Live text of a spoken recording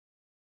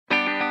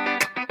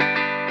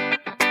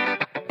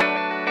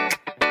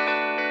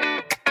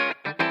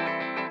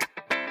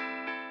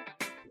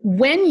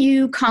When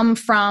you come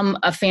from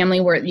a family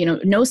where,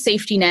 no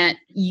safety net,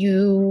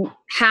 you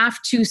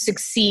have to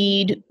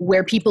succeed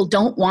where people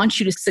don't want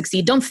you to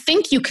succeed, don't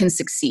think you can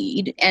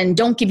succeed, and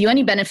don't give you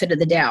any benefit of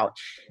the doubt,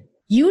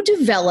 you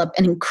develop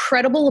an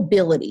incredible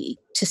ability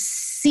to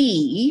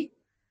see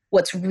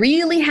what's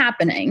really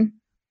happening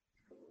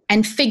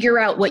and figure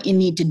out what you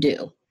need to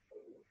do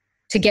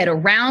to get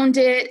around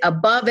it,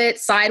 above it,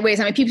 sideways.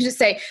 I mean, people just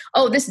say,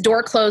 oh, this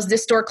door closed,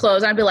 this door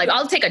closed. I'd be like,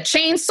 I'll take a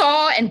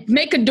chainsaw and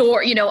make a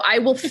door. I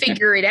will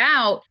figure it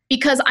out,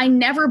 because I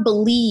never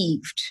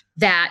believed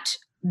that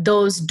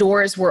those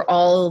doors were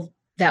all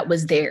that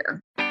was there.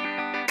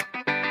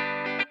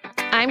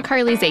 I'm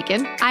Carly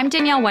Zakin. I'm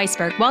Danielle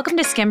Weisberg. Welcome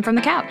to Skim from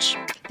the Couch.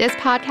 This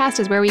podcast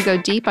is where we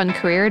go deep on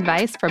career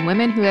advice from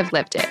women who have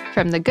lived it,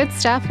 from the good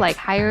stuff like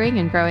hiring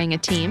and growing a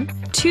team,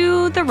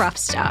 to the rough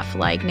stuff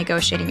like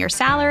negotiating your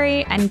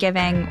salary and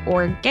giving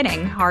or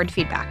getting hard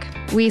feedback.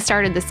 We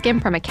started the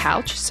Skim from a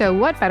Couch, so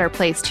what better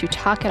place to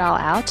talk it all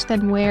out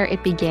than where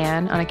it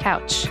began on a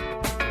couch?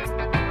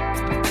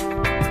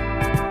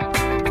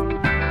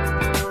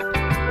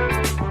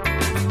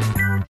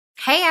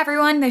 Hey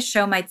everyone, this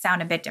show might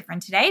sound a bit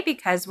different today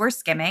because we're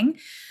skimming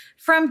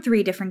from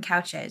 3 different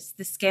couches.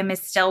 The Skim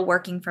is still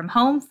working from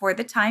home for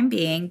the time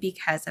being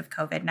because of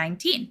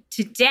COVID-19.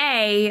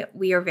 Today,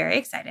 we are very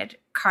excited.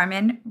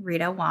 Carmen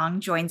Rita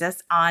Wong joins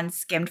us on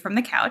Skimmed from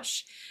the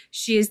Couch.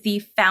 She is the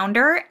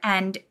founder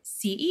and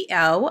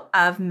CEO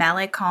of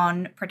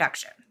Malecon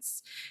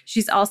Productions.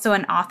 She's also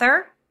an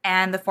author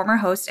and the former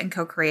host and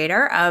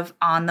co-creator of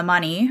On the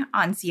Money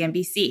on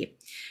CNBC.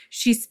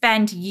 She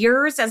spent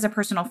years as a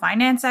personal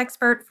finance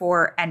expert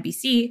for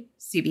NBC,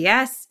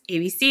 CBS,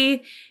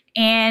 ABC,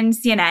 and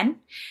CNN.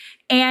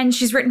 And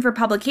she's written for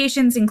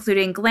publications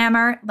including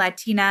Glamour,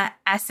 Latina,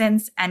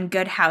 Essence, and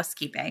Good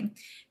Housekeeping.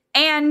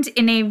 And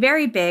in a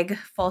very big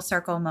full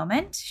circle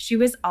moment, she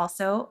was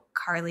also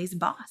Carly's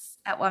boss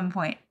at one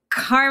point.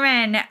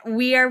 Carmen,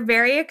 we are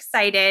very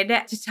excited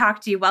to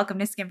talk to you. Welcome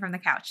to Skim from the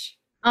Couch.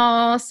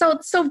 Oh,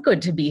 so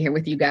good to be here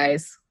with you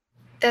guys.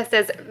 This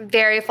is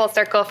very full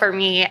circle for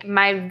me.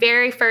 My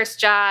very first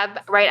job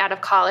right out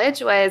of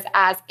college was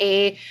as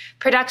a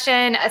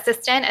production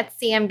assistant at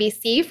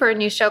CNBC for a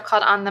new show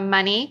called On the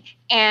Money.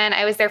 And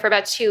I was there for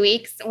about 2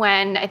 weeks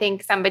when I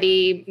think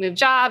somebody moved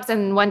jobs.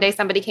 And one day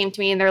somebody came to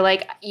me and they're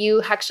like,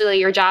 your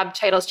job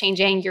title's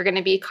changing. You're going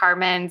to be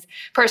Carmen's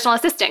personal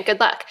assistant.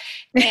 Good luck.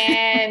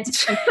 And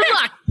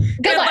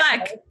good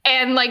luck.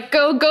 And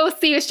go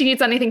see if she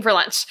needs anything for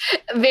lunch.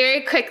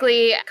 Very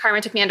quickly,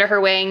 Carmen took me under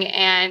her wing.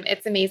 And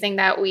it's amazing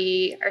that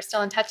we are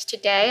still in touch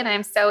today. And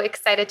I'm so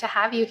excited to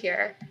have you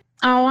here.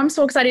 Oh, I'm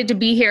so excited to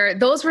be here.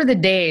 Those were the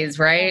days,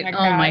 right?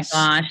 Oh my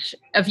gosh.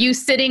 Of you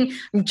sitting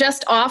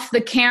just off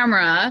the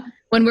camera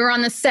when we were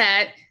on the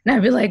set, and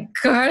I'd be like,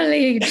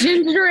 Carly,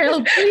 ginger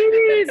ale,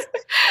 please.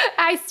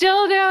 I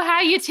still know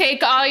how you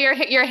take all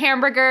your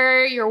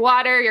hamburger, your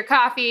water, your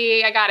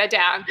coffee. I got it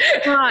down.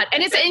 God.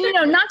 And it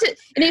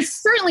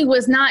certainly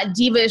was not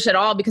diva-ish at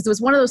all, because it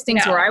was one of those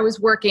things where I was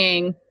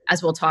working,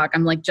 as we'll talk,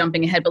 I'm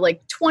jumping ahead, but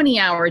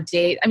 20-hour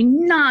day,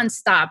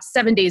 nonstop,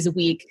 7 days a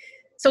week.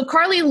 So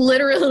Carly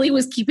literally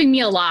was keeping me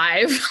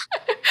alive.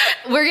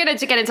 We're going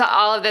to get into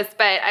all of this,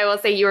 but I will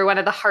say you were one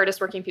of the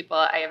hardest working people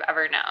I have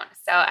ever known.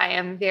 So I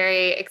am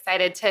very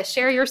excited to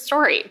share your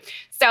story.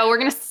 So we're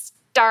going to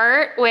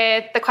start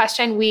with the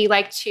question we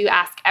like to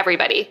ask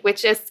everybody,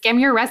 which is skim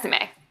your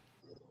resume.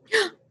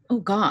 Oh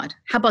God,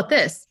 how about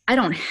this? I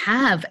don't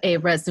have a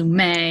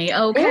resume,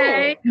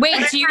 okay? Ooh.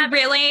 Wait, do you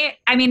really?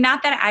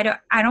 Not that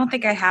I don't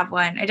think I have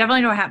one. I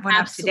definitely don't have one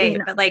up to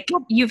date, but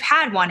you've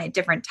had one at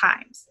different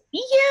times.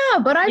 Yeah,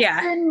 but I've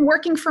been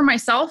working for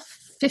myself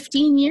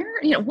 15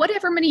 years,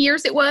 whatever many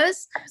years it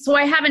was. So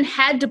I haven't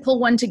had to pull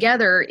one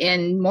together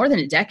in more than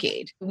a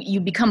decade.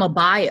 You become a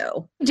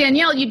bio.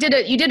 Danielle, you did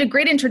a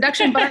great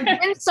introduction, but I've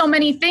been so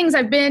many things.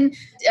 I've been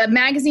a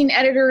magazine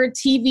editor, a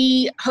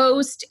TV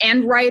host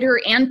and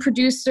writer and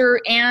producer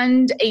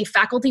and a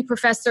faculty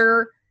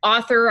professor,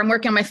 author. I'm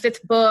working on my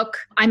 5th book.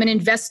 I'm an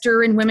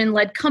investor in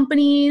women-led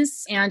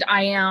companies, and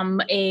I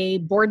am a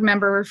board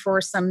member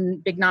for some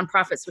big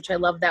nonprofits, which I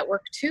love that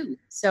work too.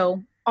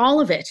 So all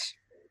of it.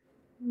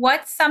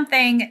 What's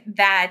something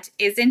that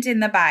isn't in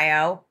the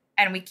bio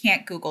and we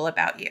can't Google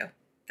about you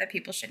that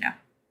people should know?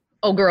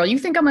 Oh, girl, you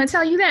think I'm going to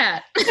tell you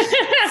that?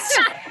 That's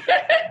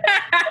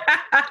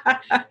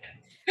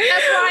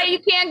why you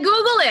can't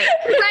Google it.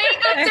 I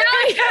ain't going to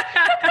tell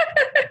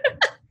you.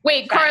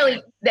 Wait,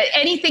 Carly,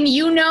 anything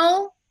you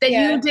know that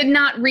you did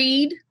not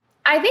read?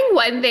 I think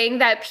one thing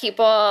that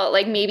people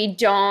maybe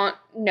don't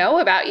know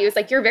about you is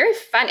you're very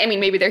fun.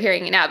 Maybe they're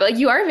hearing it now, but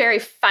you are very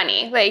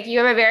funny. You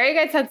have a very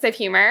good sense of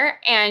humor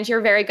and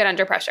you're very good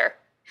under pressure.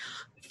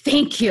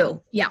 Thank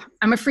you. Yeah,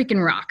 I'm a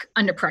freaking rock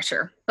under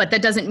pressure, but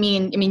that doesn't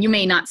mean, you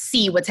may not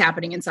see what's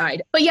happening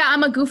inside. But yeah,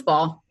 I'm a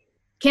goofball.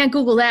 Can't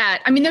Google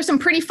that. There's some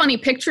pretty funny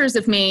pictures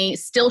of me,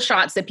 still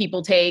shots that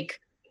people take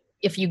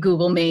if you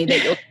Google me,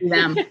 that you'll see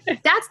them.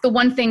 That's the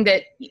one thing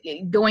that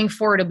going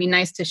forward, it'll be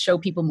nice to show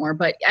people more.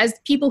 But as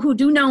people who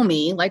do know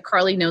me, like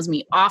Carly knows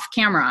me off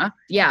camera,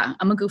 yeah,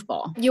 I'm a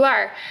goofball. You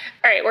are.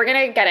 All right, we're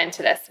going to get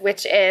into this,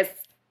 which is,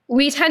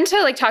 we tend to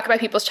like talk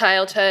about people's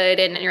childhood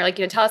and you're like,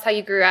 tell us how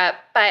you grew up.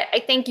 But I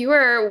think you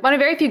were one of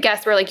very few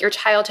guests where like your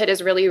childhood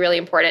is really, really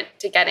important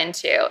to get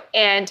into,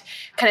 and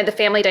kind of the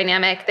family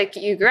dynamic that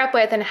you grew up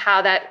with and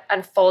how that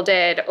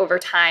unfolded over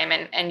time.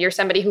 And you're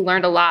somebody who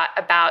learned a lot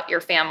about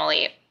your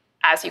family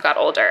as you got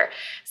older.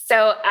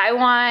 So I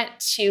want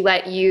to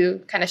let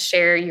you kind of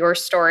share your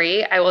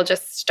story. I will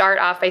just start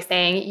off by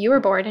saying you were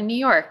born in New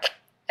York.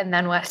 And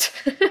then what?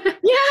 Yeah,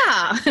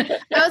 I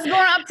was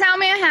born uptown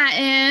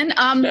Manhattan.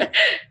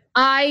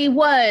 I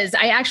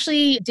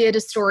actually did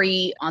a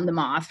story on The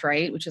Moth,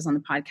 right, which is on the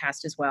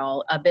podcast as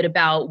well, a bit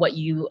about what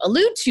you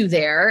allude to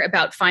there,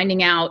 about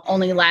finding out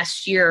only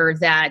last year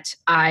that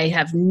I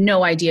have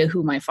no idea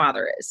who my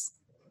father is.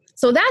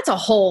 So that's a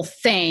whole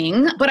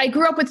thing. But I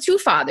grew up with two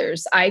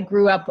fathers. I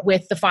grew up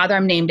with the father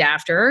I'm named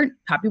after,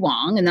 Papi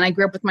Wong, and then I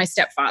grew up with my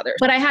stepfather.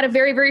 But I had a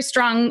very, very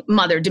strong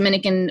mother,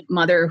 Dominican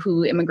mother,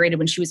 who immigrated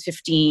when she was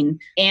 15.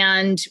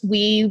 And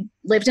we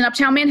lived in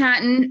uptown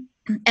Manhattan.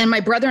 And my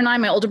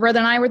older brother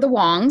and I were the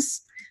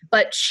Wongs,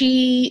 but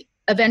she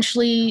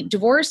eventually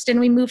divorced and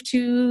we moved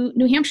to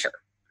New Hampshire.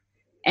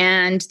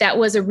 And that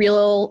was a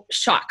real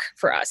shock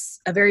for us,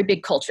 a very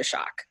big culture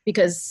shock,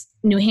 because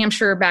New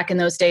Hampshire back in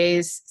those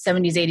days,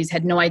 70s, 80s,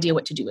 had no idea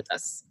what to do with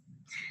us.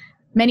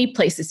 Many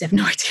places have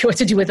no idea what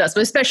to do with us,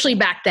 but especially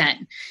back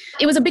then.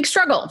 It was a big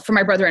struggle for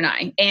my brother and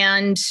I.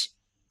 And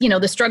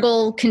the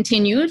struggle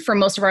continued for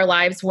most of our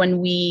lives when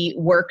we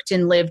worked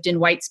and lived in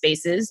white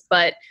spaces,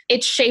 but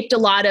it shaped a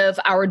lot of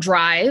our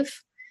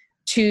drive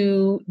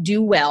to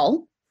do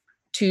well,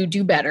 to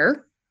do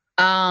better.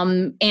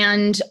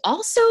 And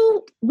also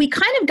we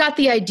kind of got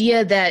the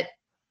idea that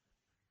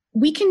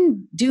we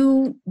can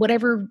do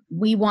whatever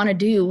we want to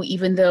do,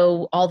 even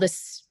though all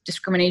this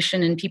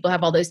discrimination and people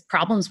have all those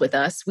problems with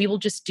us. We will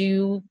just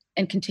do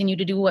and continue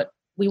to do what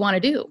we want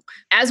to do.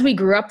 As we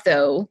grew up,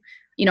 though,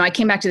 I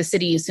came back to the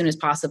city as soon as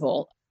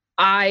possible.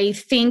 I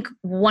think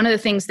one of the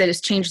things that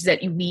has changed is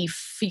that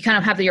you kind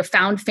of have your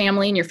found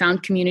family and your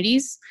found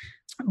communities.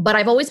 But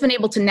I've always been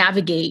able to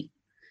navigate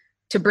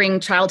to bring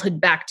childhood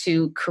back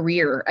to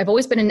career. I've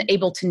always been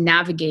able to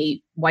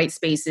navigate white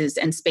spaces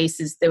and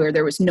spaces where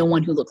there was no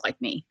one who looked like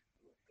me,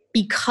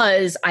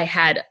 because I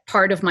had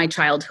part of my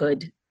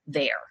childhood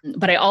there.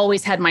 But I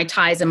always had my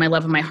ties and my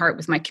love of my heart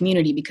with my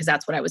community, because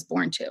that's what I was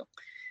born to.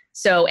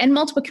 So, and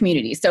multiple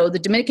communities. So the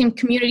Dominican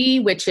community,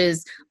 which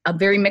is a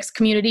very mixed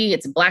community,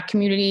 it's a Black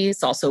community,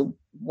 it's also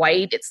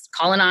white, it's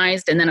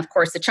colonized. And then of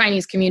course the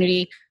Chinese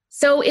community.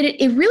 So it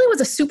really was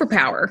a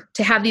superpower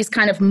to have these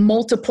kind of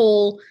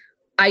multiple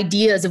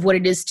ideas of what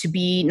it is to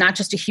be not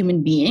just a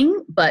human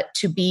being, but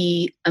to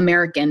be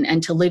American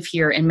and to live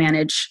here and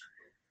manage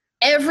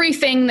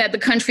everything that the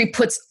country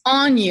puts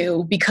on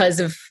you because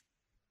of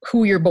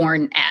who you're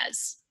born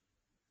as.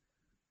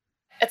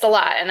 It's a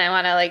lot. And I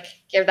want to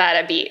give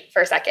that a beat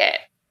for a second.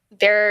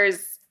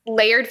 There's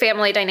layered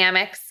family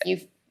dynamics.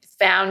 You've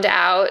found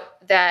out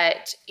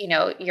that,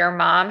 your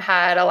mom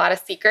had a lot of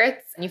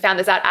secrets, and you found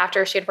this out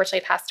after she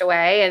unfortunately passed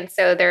away. And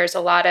so there's a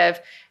lot of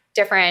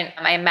different,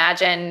 I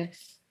imagine,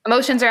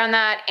 emotions around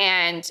that.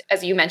 And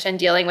as you mentioned,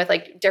 dealing with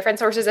different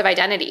sources of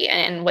identity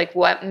and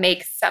what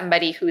makes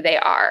somebody who they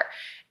are.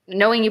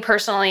 Knowing you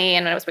personally,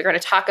 and as we're going to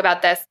talk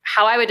about this,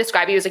 how I would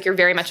describe you is you're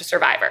very much a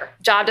survivor.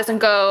 Job doesn't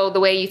go the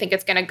way you think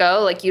it's going to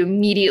go, you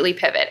immediately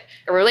pivot.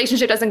 A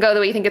relationship doesn't go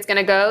the way you think it's going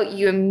to go,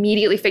 you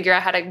immediately figure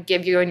out how to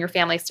give you and your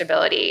family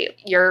stability.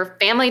 Your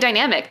family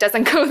dynamic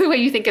doesn't go the way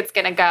you think it's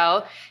going to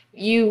go,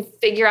 you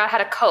figure out how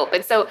to cope.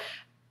 And so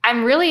I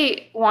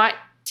really want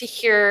to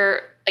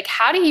hear,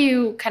 how do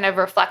you kind of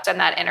reflect on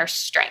that inner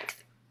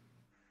strength?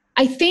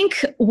 I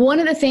think one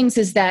of the things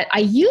is that I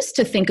used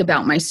to think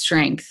about my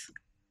strength.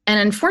 And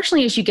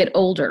unfortunately, as you get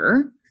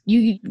older,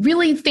 you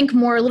really think a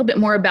little bit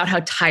more about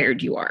how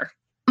tired you are.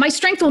 My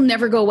strength will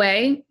never go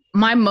away.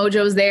 My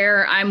mojo's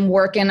there. I'm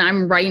working,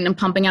 I'm writing and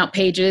pumping out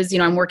pages.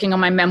 I'm working on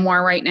my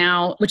memoir right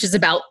now, which is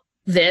about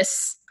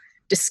this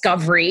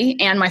discovery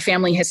and my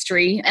family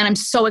history. And I'm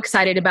so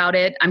excited about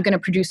it. I'm going to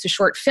produce a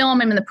short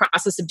film. I'm in the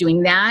process of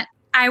doing that.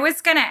 I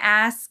was going to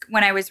ask,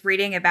 when I was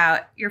reading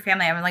about your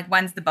family, I'm like,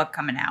 when's the book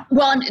coming out?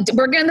 Well,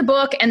 we're getting the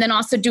book, and then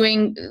also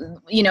doing,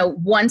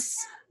 once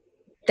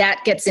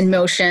that gets in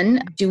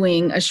motion,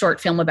 doing a short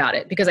film about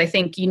it, because I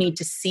think you need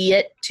to see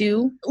it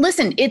too.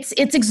 Listen, it's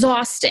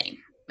exhausting.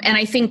 And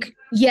I think,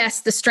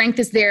 yes, the strength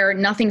is there.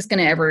 Nothing's going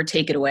to ever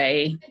take it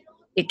away.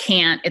 It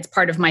can't. It's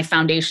part of my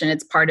foundation.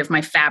 It's part of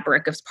my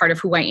fabric. It's part of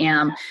who I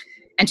am.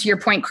 And to your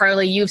point,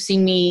 Carly, you've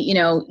seen me,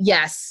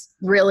 yes,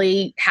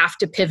 really have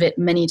to pivot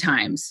many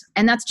times.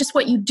 And that's just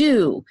what you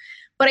do.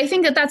 But I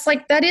think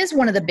that is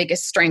one of the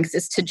biggest strengths,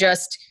 is to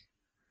just,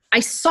 I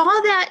saw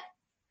that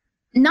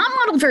not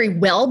modeled very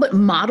well, but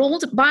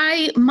modeled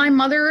by my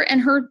mother and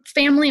her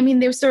family. I mean,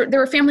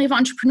 they're a family of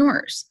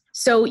entrepreneurs.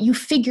 So you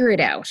figure it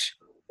out.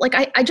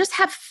 I just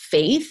have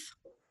faith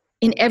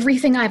in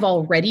everything I've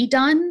already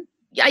done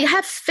I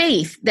have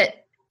faith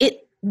that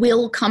it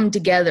will come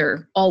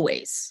together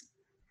always.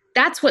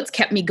 That's what's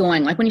kept me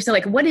going. Like when you say,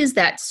 like, what is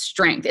that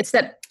strength? It's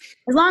that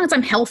as long as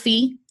I'm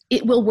healthy,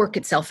 it will work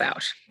itself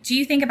out. Do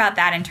you think about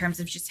that in terms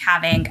of just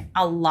having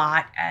a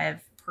lot of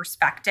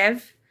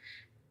perspective?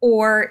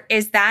 Or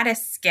is that a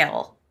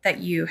skill that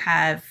you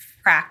have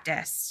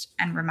practiced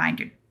and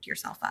reminded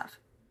yourself of?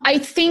 I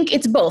think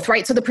it's both,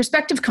 right? So the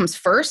perspective comes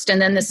first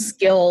and then the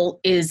skill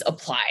is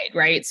applied,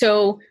 right?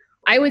 So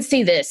I would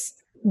say this,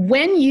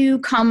 when you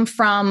come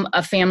from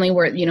a family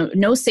where,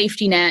 no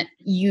safety net,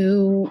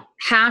 you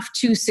have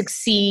to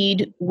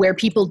succeed where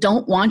people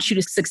don't want you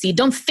to succeed,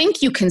 don't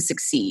think you can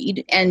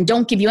succeed, and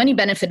don't give you any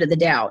benefit of the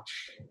doubt,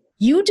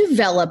 you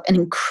develop an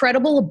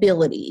incredible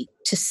ability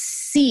to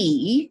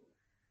see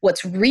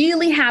what's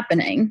really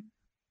happening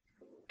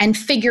and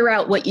figure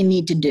out what you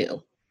need to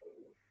do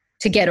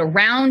to get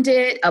around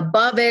it,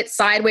 above it,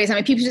 sideways. I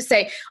mean, people just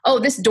say, oh,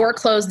 this door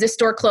closed.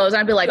 And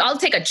I'd be like, I'll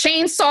take a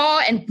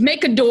chainsaw and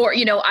make a door.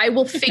 I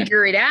will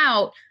figure it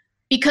out,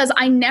 because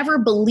I never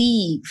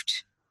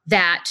believed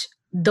that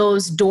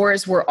those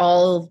doors were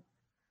all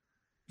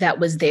that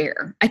was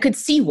there. I could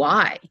see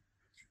why.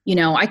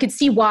 I could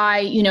see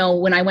why,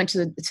 when I went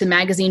to the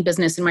magazine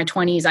business in my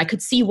 20s, I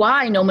could see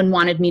why no one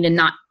wanted me to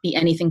not be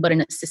anything but an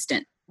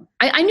assistant.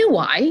 I knew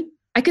why.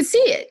 I could see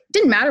it.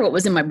 Didn't matter what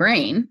was in my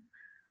brain.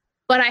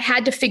 But I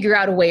had to figure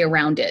out a way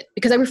around it,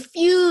 because I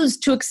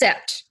refused to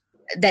accept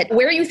that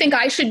where you think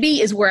I should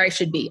be is where I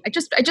should be. I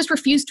just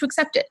refused to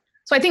accept it.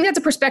 So I think that's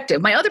a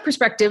perspective. My other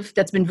perspective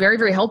that's been very,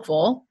 very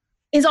helpful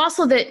is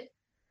also that,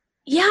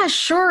 yeah,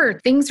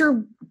 sure, things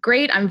are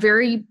great. I'm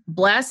very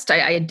blessed.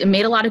 I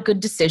made a lot of good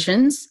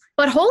decisions.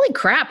 But holy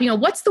crap,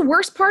 what's the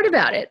worst part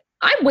about it?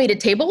 I've waited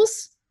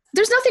tables.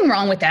 There's nothing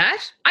wrong with that.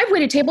 I've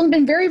waited tables and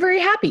been very, very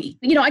happy.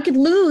 I could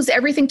lose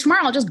everything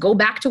tomorrow. I'll just go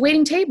back to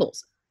waiting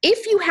tables.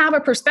 If you have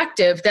a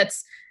perspective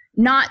that's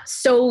not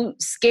so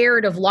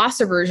scared of loss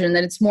aversion,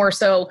 that it's more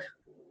so,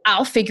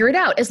 I'll figure it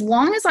out. As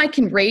long as I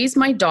can raise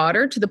my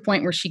daughter to the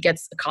point where she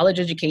gets a college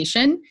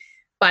education.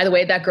 By the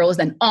way, that girl is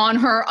then on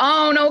her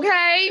own,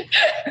 okay?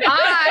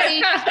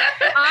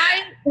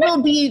 I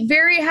will be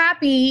very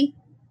happy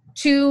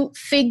to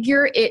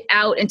figure it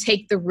out and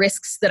take the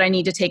risks that I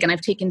need to take. And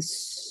I've taken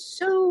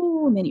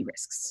so many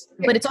risks.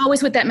 But it's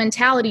always with that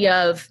mentality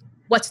of,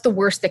 what's the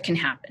worst that can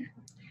happen?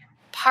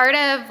 Part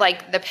of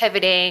the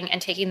pivoting and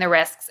taking the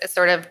risks is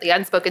sort of the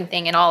unspoken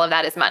thing, and all of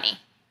that is money.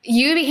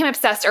 You became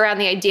obsessed around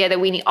the idea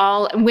that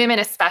all women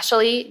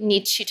especially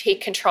need to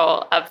take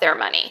control of their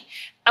money.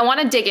 I want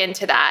to dig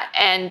into that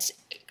and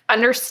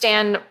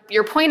understand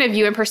your point of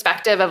view and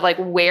perspective of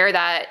where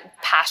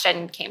that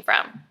passion came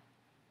from.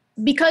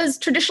 Because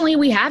traditionally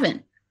we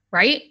haven't,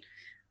 right?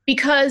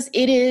 Because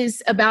it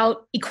is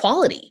about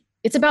equality.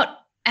 It's about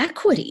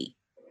equity.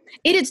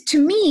 It is, to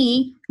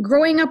me,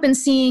 growing up and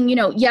seeing,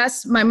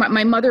 yes, my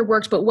mother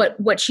worked, but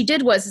what she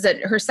did was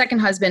that her second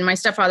husband, my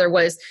stepfather,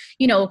 was,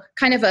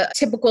 kind of a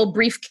typical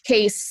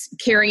briefcase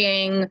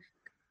carrying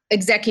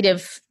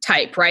executive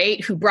type,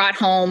 right? Who brought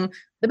home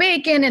the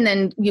bacon, and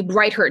then you'd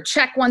write her a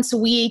check once a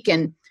week,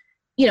 and,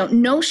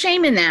 no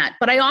shame in that.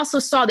 But I also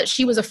saw that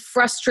she was a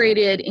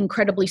frustrated,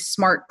 incredibly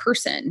smart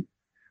person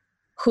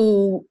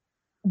who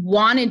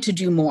wanted to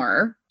do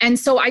more. And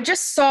so I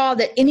just saw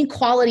that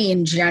inequality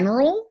in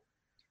general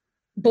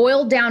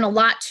boiled down a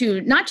lot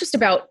to not just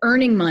about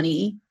earning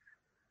money,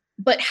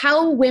 but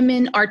how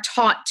women are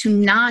taught to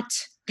not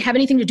have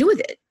anything to do with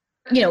it.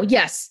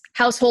 Yes,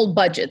 household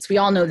budgets. We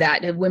all know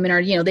that. Women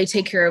are, they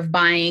take care of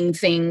buying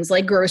things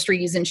like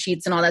groceries and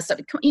sheets and all that stuff.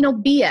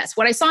 BS.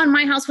 What I saw in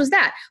my house was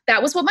that.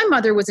 That was what my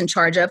mother was in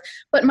charge of.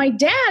 But my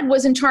dad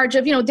was in charge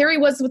of, there he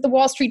was with the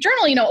Wall Street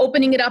Journal,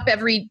 opening it up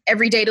every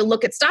day to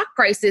look at stock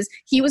prices.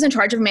 He was in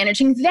charge of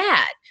managing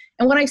that.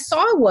 And what I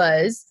saw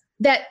was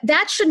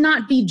that should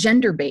not be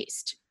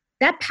gender-based.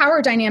 That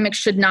power dynamic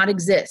should not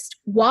exist.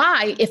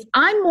 Why? If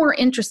I'm more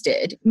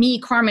interested, me,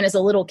 Carmen, as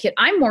a little kid,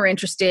 I'm more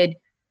interested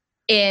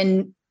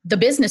in the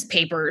business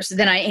papers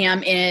than I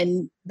am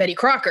in Betty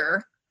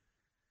Crocker.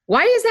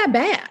 Why is that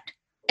bad?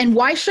 And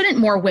why shouldn't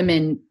more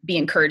women be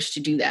encouraged to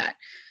do that?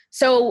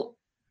 So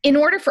in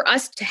order for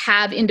us to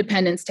have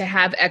independence, to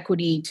have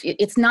equity,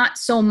 it's not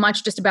so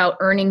much just about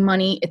earning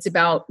money. It's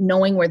about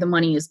knowing where the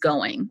money is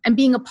going and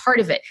being a part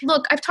of it.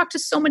 Look, I've talked to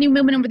so many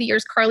women over the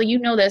years, Carly, you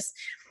know this,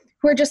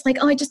 who are just like,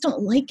 oh, I just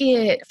don't like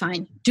it.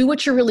 Fine. Do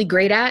what you're really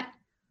great at.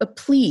 But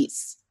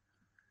please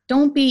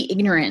don't be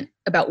ignorant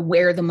about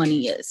where the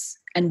money is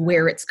and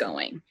where it's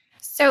going.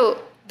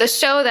 So the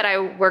show that I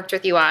worked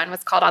with you on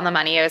was called On the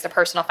Money. It was a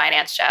personal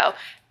finance show.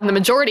 And the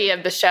majority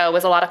of the show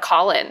was a lot of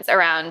call-ins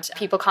around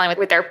people calling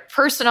with their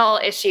personal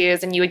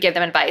issues, and you would give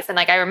them advice. And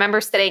I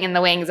remember sitting in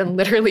the wings and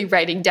literally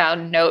writing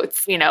down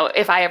notes.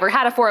 If I ever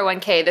had a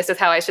 401k, this is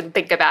how I should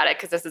think about it,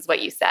 because this is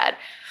what you said.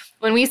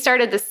 When we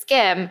started the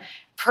Skimm,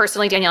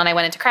 personally, Danielle and I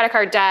went into credit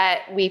card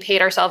debt. We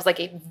paid ourselves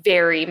a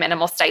very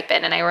minimal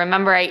stipend. And I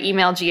remember I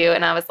emailed you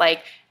and I was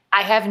like,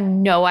 I have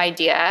no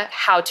idea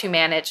how to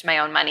manage my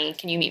own money.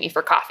 Can you meet me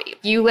for coffee?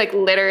 You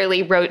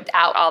literally wrote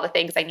out all the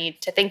things I need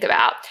to think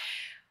about.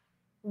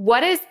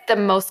 What is the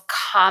most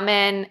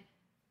common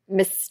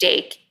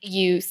mistake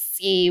you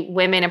see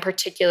women in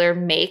particular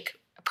make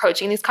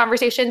approaching these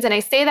conversations? And I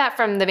say that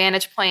from the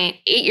vantage point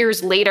 8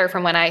 years later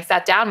from when I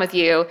sat down with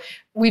you.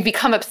 We've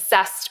become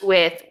obsessed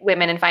with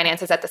women and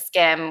finances at the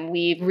Skimm.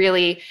 We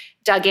really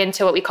dug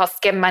into what we call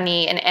Skimm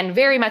money and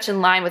very much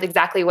in line with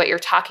exactly what you're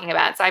talking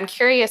about. So I'm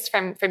curious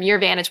from your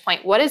vantage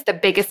point, what is the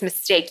biggest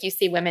mistake you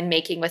see women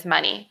making with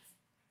money?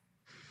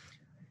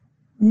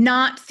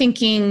 Not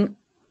thinking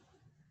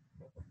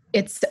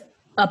it's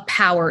a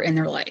power in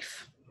their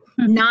life,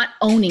 not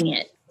owning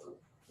it,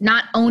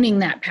 not owning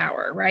that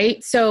power,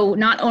 right? So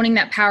not owning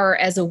that power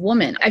as a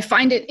woman. I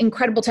find it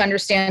incredible to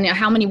understand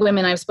how many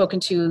women I've spoken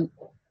to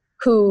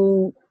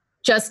who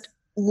just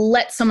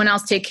let someone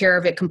else take care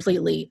of it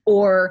completely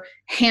or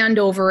hand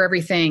over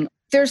everything.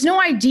 There's no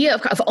idea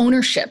of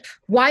ownership.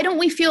 Why don't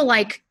we feel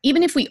like,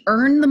 even if we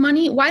earn the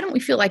money, why don't we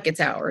feel like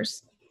it's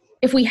ours?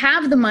 If we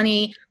have the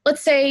money,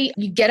 let's say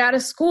you get out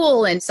of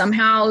school and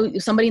somehow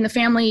somebody in the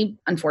family,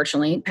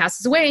 unfortunately,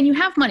 passes away and you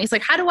have money. It's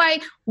like,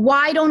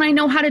 why don't I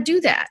know how to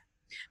do that?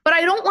 But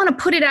I don't want to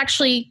put it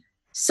actually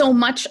so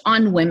much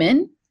on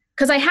women,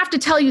 because I have to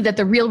tell you that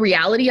the real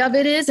reality of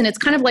it is, and it's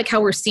kind of like how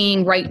we're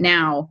seeing right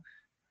now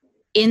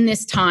in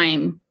this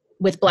time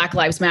with Black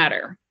Lives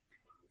Matter,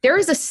 there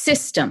is a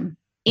system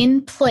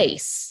in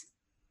place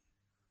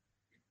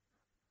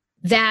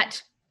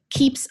that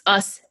keeps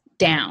us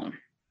down.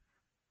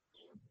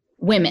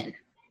 Women,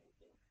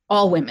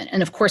 all women,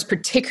 and of course,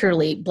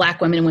 particularly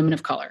Black women and women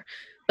of color.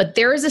 But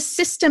there is a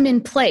system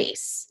in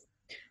place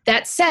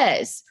that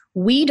says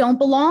we don't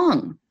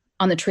belong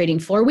on the trading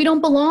floor. We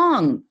don't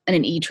belong in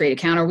an E-Trade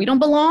account, or we don't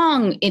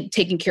belong in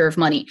taking care of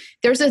money.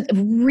 There's a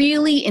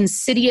really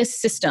insidious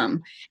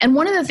system. And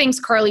one of the things,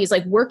 Carly, is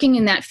like working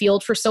in that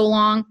field for so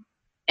long.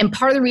 And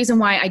part of the reason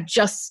why I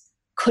just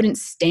couldn't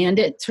stand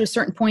it to a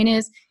certain point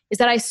is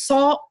that I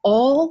saw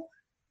all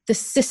the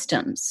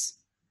systems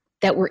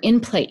that were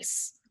in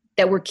place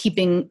that were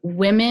keeping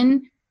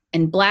women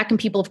and Black and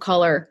people of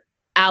color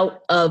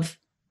out of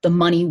the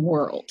money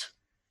world.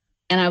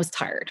 And I was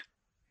tired.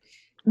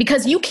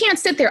 Because you can't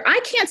sit there. I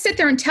can't sit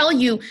there and tell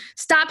you,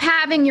 stop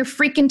having your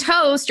freaking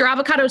toast, your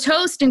avocado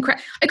toast. And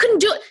I couldn't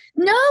do it.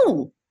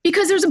 No,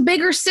 because there's a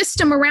bigger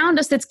system around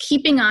us that's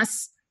keeping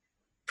us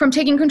from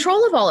taking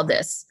control of all of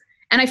this.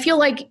 And I feel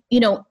like,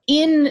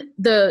 in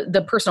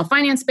the personal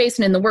finance space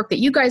and in the work that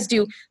you guys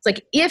do, it's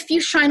like if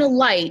you shine a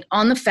light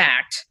on the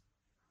fact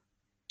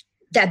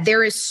that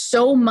there is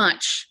so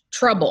much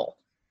trouble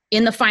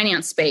in the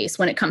finance space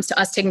when it comes to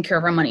us taking care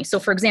of our money. So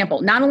for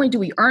example, not only do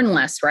we earn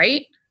less,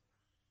 right?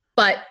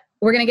 But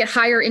we're going to get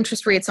higher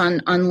interest rates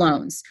on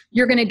loans.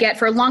 You're going to get,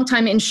 for a long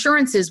time,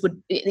 insurance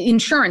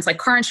like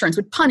car insurance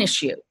would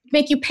punish you,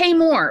 make you pay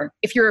more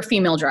if you're a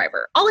female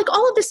driver. All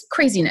of this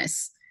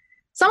craziness.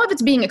 Some of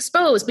it's being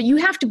exposed, but you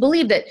have to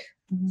believe that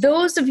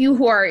those of you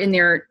who are in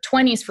their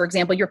 20s, for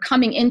example, you're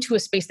coming into a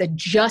space that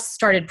just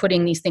started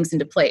putting these things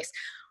into place.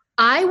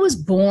 I was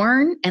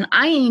born, and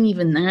I ain't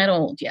even that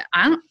old yet.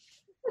 I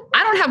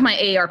don't have my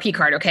AARP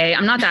card, okay?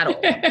 I'm not that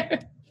old.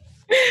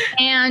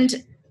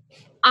 And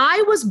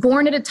I was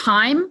born at a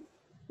time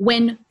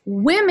when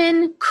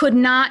women could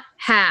not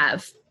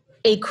have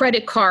a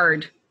credit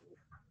card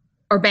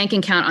or bank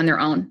account on their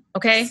own,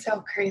 okay?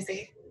 So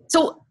crazy.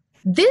 So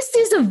this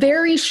is a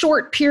very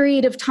short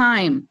period of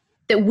time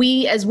that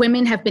we as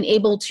women have been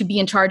able to be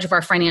in charge of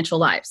our financial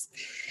lives.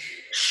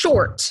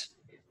 Short.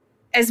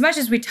 As much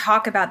as we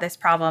talk about this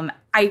problem,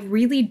 I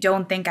really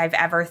don't think I've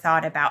ever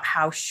thought about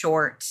how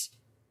short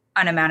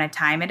an amount of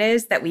time it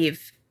is that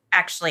we've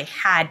actually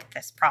had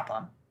this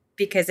problem,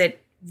 because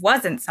it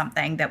wasn't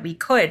something that we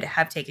could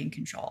have taken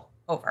control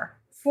over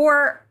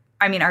for,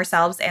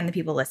 ourselves and the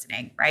people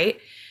listening, right?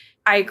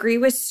 I agree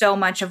with so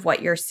much of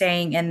what you're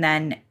saying. And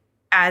then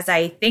as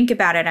I think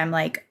about it, I'm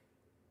like,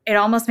 it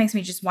almost makes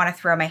me just want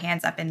to throw my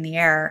hands up in the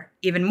air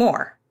even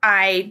more.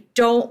 I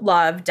don't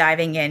love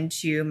diving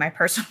into my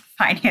personal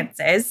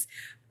finances,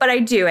 but I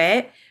do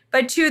it.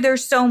 But two,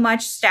 there's so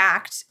much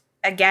stacked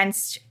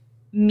against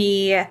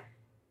me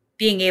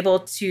being able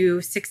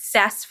to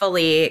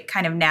successfully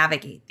kind of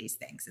navigate these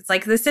things. It's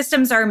like the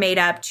systems are made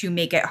up to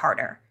make it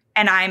harder.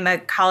 And I'm a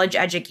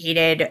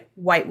college-educated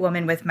white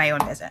woman with my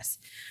own business.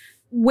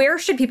 Where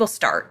should people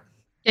start?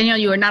 Danielle,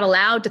 you are not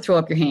allowed to throw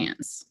up your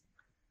hands.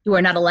 You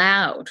are not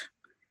allowed,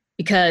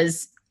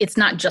 because it's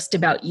not just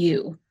about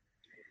you.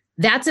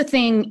 That's a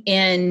thing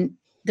in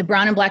the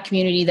brown and Black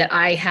community that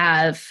I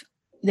have,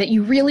 that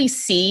you really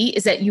see,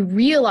 is that you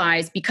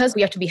realize, because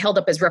we have to be held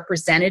up as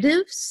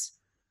representatives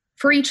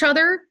for each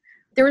other,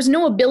 there is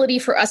no ability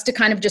for us to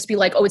kind of just be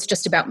like, oh, it's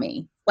just about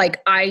me. Like,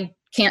 I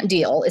can't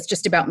deal. It's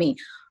just about me.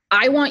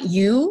 I want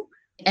you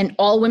and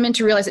all women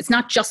to realize it's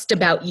not just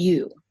about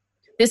you.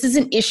 This is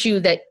an issue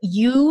that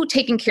you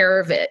taking care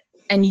of it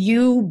and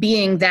you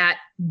being that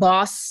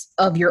boss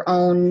of your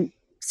own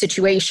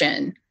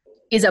situation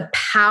is a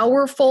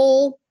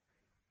powerful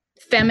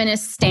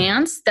feminist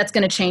stance that's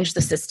going to change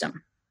the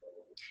system.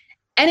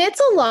 And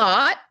it's a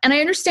lot. And I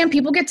understand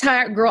people get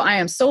tired. Girl, I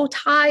am so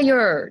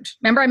tired.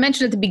 Remember I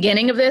mentioned at the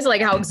beginning of this,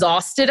 like how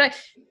exhausted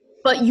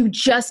But you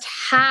just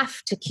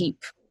have to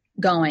keep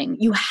going.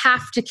 You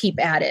have to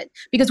keep at it.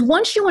 Because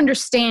once you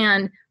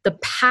understand the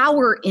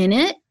power in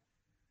it,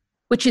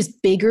 which is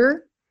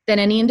bigger than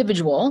any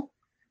individual,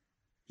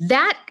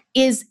 that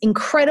is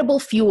incredible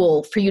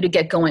fuel for you to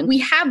get going. We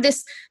have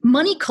this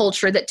money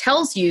culture that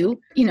tells you,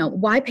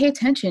 why pay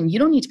attention? You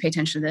don't need to pay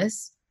attention to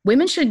this.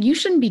 You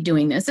shouldn't be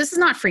doing this. This is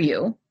not for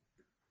you.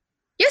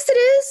 Yes, it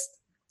is.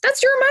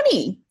 That's your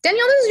money.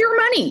 Danielle, this is your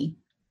money.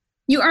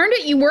 You earned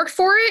it. You worked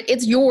for it.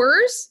 It's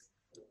yours.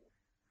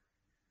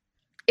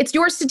 It's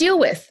yours to deal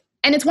with.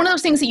 And it's one of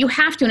those things that you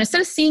have to, and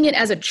instead of seeing it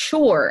as a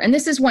chore, and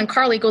this is when,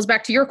 Carly, goes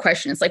back to your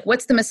question. It's like,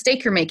 what's the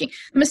mistake you're making?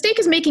 The mistake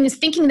is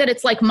thinking that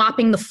it's like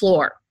mopping the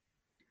floor.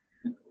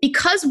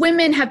 Because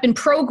women have been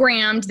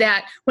programmed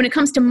that when it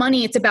comes to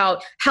money, it's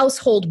about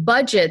household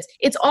budgets,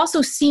 it's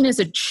also seen as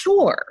a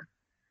chore.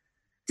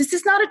 This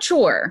is not a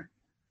chore.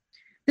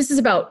 This is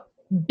about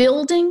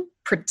building,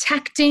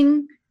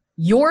 protecting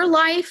your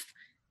life,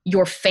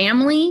 your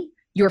family,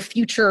 your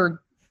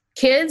future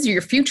kids,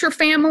 your future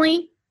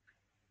family.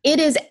 It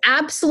is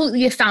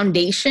absolutely a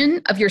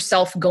foundation of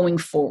yourself going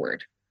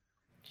forward.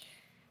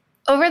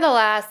 Over the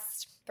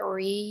last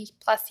 3+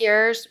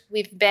 years,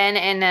 we've been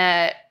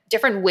in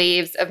different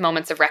waves of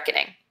moments of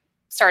reckoning.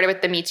 Started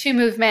with the Me Too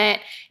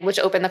movement, which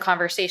opened the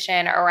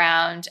conversation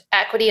around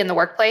equity in the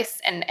workplace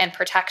and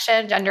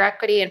protection, gender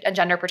equity and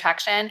gender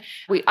protection.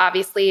 We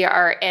obviously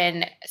are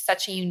in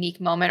such a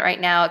unique moment right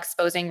now,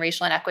 exposing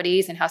racial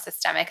inequities and how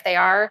systemic they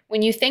are.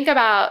 When you think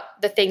about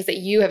the things that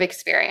you have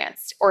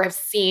experienced or have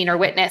seen or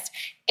witnessed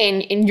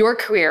in your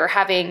career,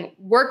 having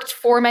worked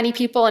for many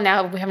people and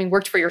now having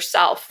worked for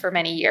yourself for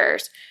many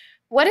years,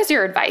 what is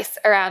your advice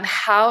around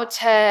how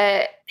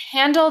to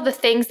handle the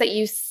things that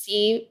you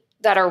see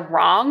that are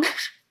wrong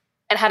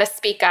and how to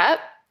speak up?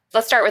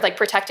 Let's start with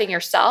protecting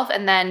yourself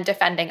and then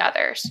defending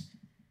others.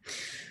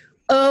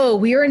 Oh,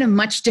 we are in a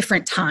much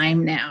different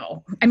time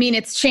now. I mean,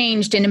 it's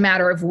changed in a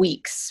matter of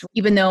weeks,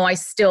 even though I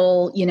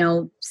still,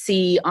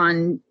 see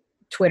on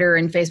Twitter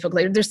and Facebook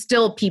later, there's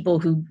still people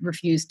who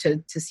refuse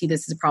to see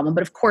this as a problem,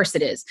 but of course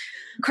it is.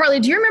 Carly,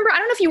 do you remember, I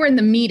don't know if you were in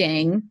the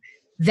meeting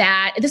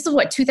that, this is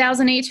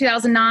 2008,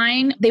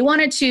 2009, they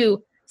wanted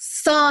to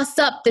sauce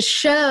up the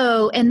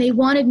show and they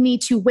wanted me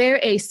to wear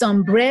a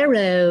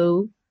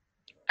sombrero.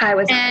 I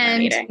was not in that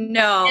meeting.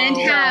 No. And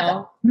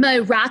have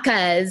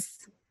maracas.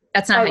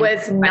 That's not. I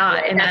was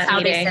not in that meeting. That's how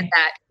they said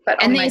that.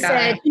 But, and they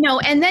said,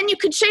 and then you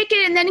could shake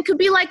it and then it could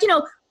be like,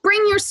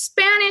 bring your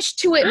Spanish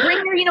to it. Bring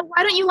your,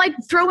 why don't you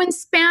throw in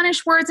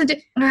Spanish words into.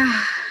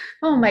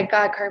 Oh my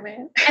God,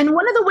 Carmen. And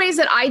one of the ways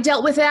that I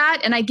dealt with that,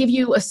 and I give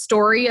you a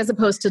story as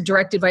opposed to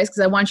direct advice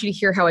because I want you to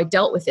hear how I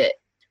dealt with it.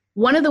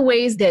 One of the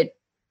ways that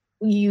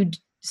you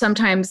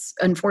sometimes,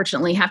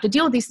 unfortunately, have to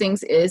deal with these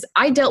things is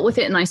I dealt with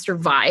it and I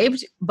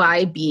survived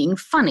by being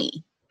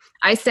funny.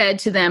 I said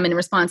to them in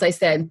response, I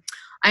said,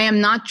 I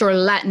am not your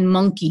Latin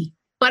monkey.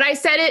 But I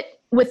said it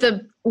with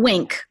a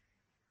wink.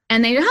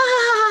 And they, ha, ha,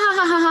 ha,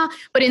 ha, ha, ha.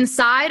 But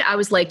inside, I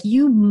was like,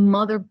 you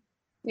mother.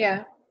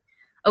 Yeah.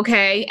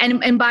 Okay.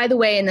 And by the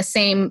way, in the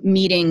same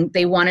meeting,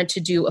 they wanted to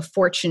do a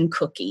fortune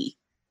cookie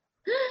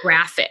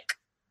graphic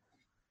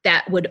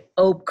that would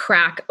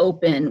crack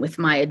open with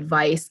my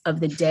advice of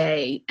the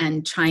day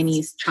and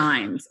Chinese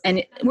chimes.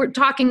 And we're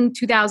talking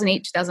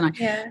 2008, 2009.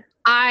 Yeah.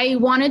 I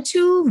wanted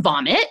to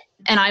vomit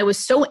and I was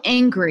so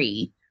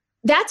angry.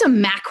 That's a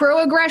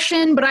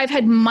macroaggression, but I've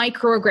had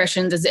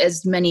microaggressions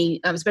as many,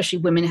 especially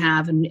women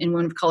have and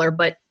women of color.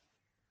 But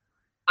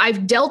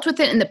I've dealt with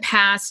it in the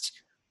past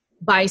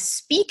by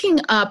speaking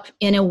up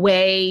in a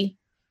way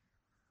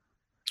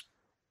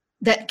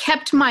that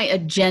kept my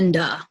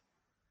agenda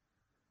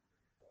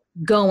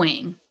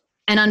going.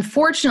 And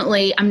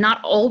unfortunately, I'm not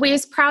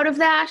always proud of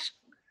that,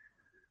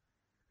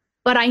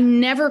 but I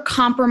never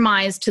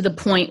compromised to the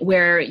point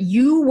where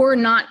you were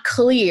not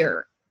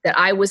clear that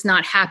I was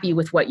not happy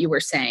with what you were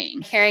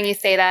saying. Hearing you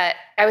say that,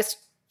 I was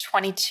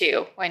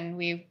 22 when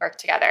we worked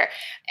together.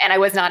 And I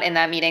was not in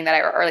that meeting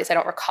or at least I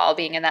don't recall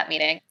being in that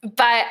meeting.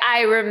 But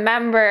I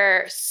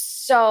remember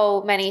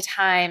so many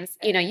times,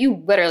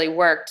 you literally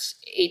worked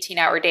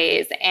 18-hour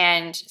days.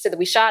 And so that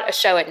we shot a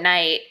show at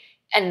night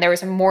and there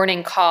was a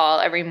morning call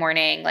every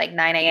morning, 9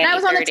 a.m. And I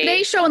was on the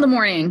Today Show in the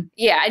morning.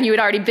 Yeah. And you had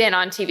already been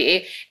on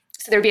TV.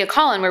 So there'd be a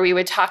call-in where we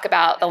would talk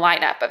about the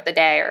lineup of the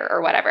day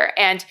or whatever.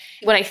 And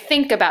when I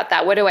think about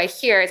that, what do I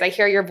hear is I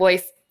hear your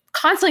voice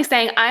constantly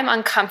saying, I'm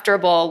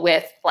uncomfortable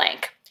with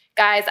blank.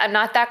 Guys, I'm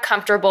not that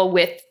comfortable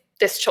with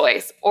this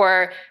choice.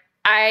 Or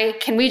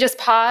can we just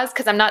pause?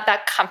 Because I'm not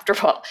that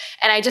comfortable.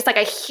 And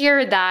I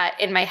hear that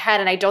in my head.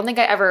 And I don't think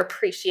I ever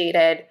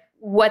appreciated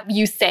what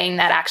you saying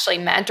that actually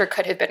meant or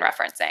could have been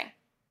referencing.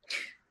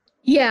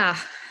 Yeah.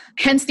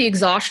 Hence the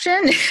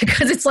exhaustion,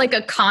 because it's like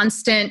a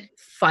constant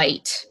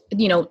fight.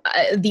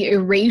 The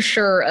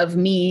erasure of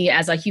me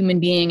as a human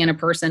being and a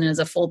person and as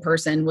a full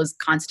person was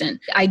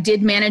constant. I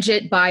did manage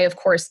it by, of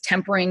course,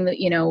 tempering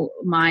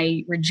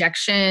my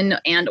rejection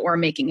and or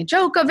making a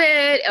joke of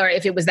it, or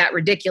if it was that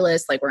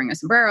ridiculous, like wearing a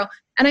sombrero.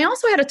 And I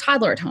also had a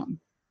toddler at home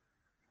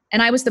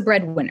and I was the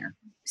breadwinner.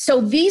 So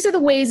these are the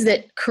ways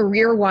that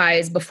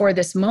career-wise, before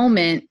this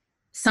moment,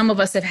 some of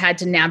us have had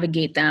to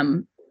navigate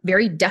them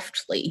very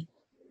deftly.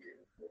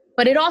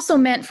 But it also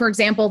meant, for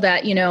example,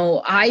 that,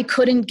 I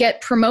couldn't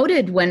get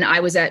promoted when I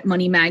was at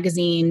Money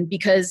Magazine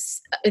because,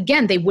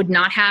 again, they would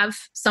not have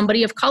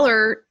somebody of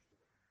color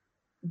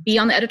be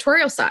on the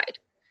editorial side.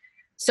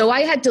 So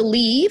I had to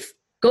leave,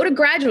 go to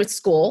graduate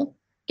school,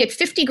 get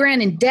 50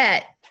 grand in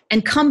debt,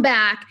 and come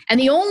back. And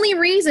the only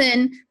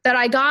reason that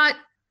I got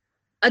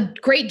a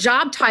great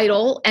job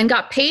title and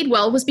got paid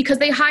well was because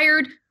they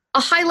hired a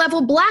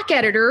high-level Black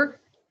editor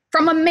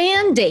from a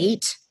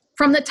mandate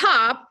from the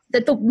top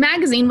that the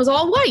magazine was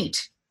all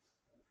white.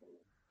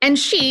 And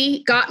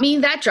she got me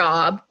that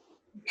job,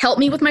 helped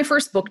me with my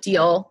first book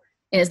deal,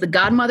 and is the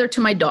godmother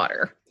to my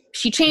daughter.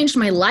 She changed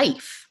my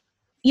life.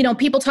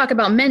 People talk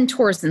about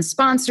mentors and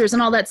sponsors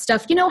and all that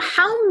stuff.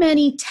 How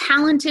many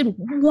talented,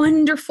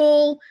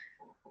 wonderful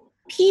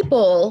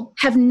people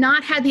have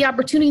not had the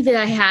opportunity that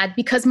I had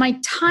because my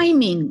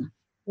timing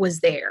was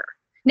there.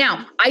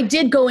 Now, I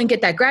did go and get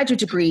that graduate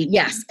degree,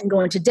 yes, and go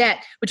into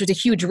debt, which was a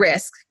huge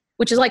risk,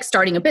 which is like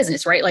starting a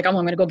business, right? Like, I'm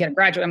going to go get a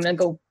graduate. I'm going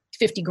to go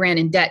 50 grand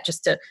in debt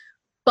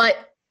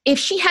but if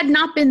she had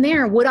not been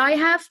there, would I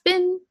have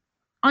been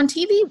on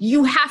TV?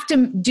 You have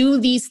to do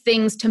these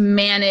things to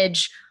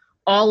manage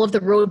all of the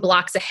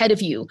roadblocks ahead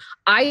of you.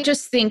 I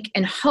just think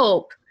and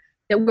hope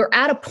that we're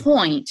at a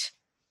point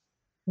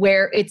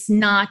where it's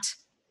not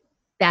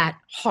that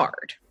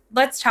hard.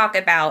 Let's talk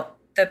about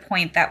the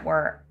point that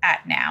we're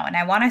at now. And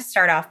I want to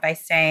start off by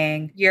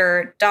saying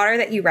your daughter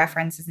that you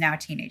reference is now a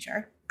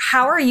teenager.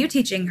 How are you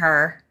teaching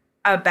her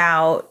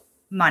about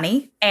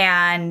money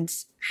and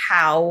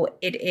how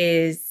it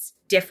is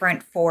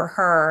different for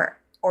her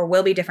or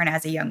will be different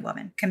as a young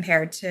woman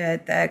compared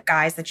to the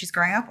guys that she's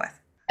growing up with?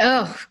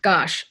 Oh,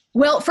 gosh.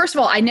 Well, first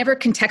of all, I never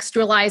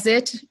contextualize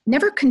it.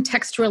 Never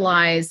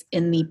contextualize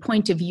in the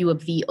point of view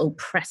of the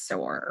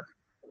oppressor.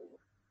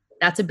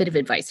 That's a bit of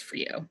advice for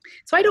you.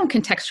 So I don't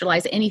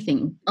contextualize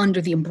anything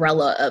under the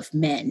umbrella of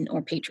men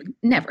or patriarchy.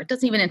 Never. It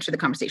doesn't even enter the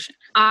conversation.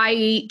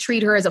 I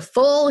treat her as a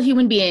full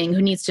human being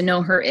who needs to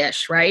know her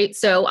ish, right?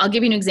 So I'll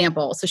give you an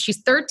example. So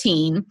she's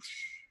 13.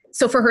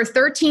 So for her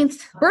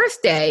 13th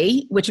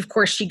birthday, which of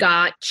course she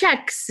got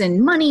checks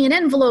and money and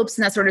envelopes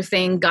and that sort of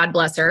thing, God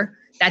bless her.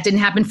 That didn't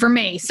happen for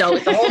me. So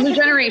it's a whole new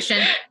generation.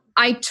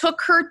 I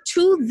took her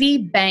to the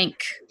bank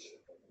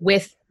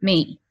with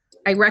me.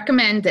 I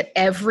recommend that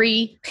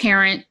every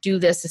parent do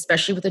this,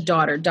 especially with a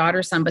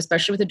daughter, son, but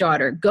especially with a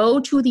daughter.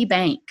 Go to the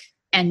bank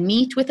and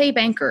meet with a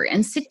banker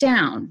and sit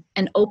down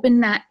and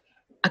open that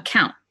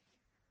account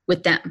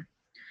with them.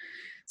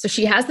 So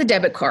she has the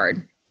debit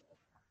card.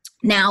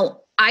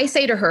 Now, I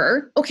say to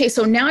her, okay,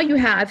 so now you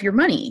have your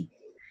money.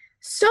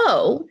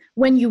 So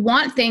when you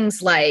want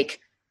things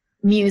like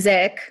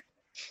music,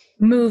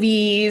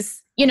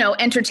 movies,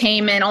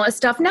 entertainment, all that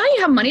stuff, now you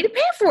have money to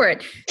pay for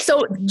it.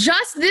 So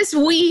just this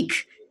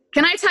week,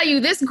 can I tell you,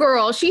 this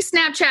girl, she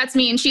Snapchats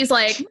me and she's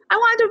like, I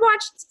wanted to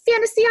watch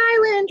Fantasy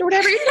Island or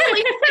whatever. It's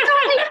only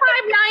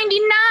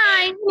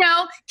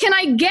 $5.99, can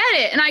I get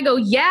it? And I go,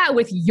 yeah,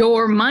 with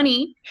your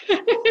money.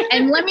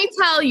 And let me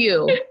tell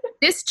you,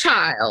 this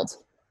child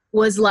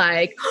was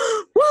like,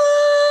 what?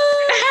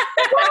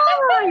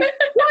 Why? Why do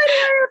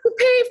I have to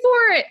pay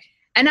for it?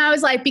 And I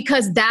was like,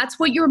 because that's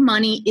what your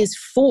money is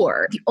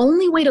for. The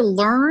only way to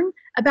learn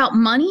about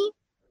money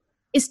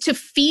is to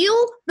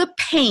feel the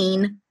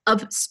pain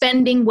of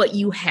spending what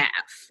you have.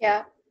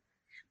 Yeah.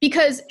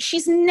 Because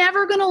she's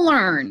never going to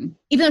learn,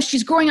 even though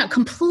she's growing up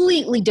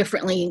completely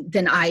differently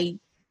than I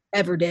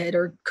ever did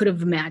or could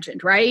have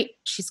imagined, right?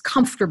 She's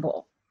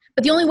comfortable.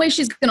 But the only way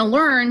she's going to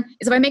learn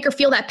is if I make her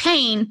feel that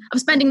pain of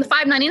spending the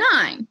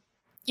 $5.99.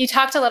 You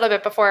talked a little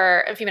bit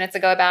before, a few minutes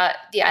ago, about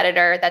the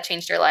editor that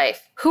changed your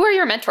life. Who are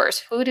your mentors?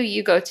 Who do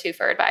you go to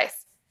for advice?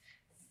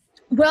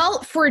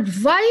 Well, for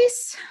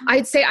advice,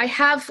 I'd say I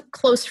have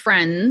close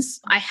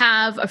friends. I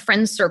have a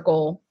friend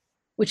circle,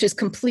 which is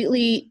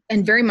completely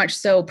and very much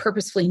so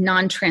purposefully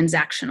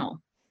non-transactional.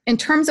 In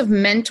terms of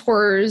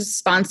mentors,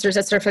 sponsors,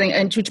 that sort of thing,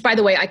 and which, by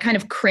the way, I kind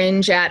of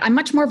cringe at. I'm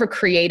much more of a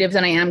creative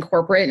than I am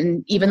corporate.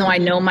 And even though I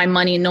know my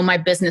money and know my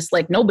business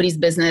like nobody's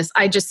business,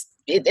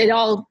 it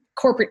all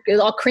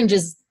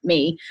cringes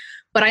me.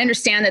 But I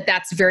understand that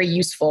that's very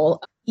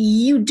useful.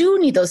 You do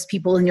need those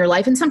people in your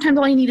life. And sometimes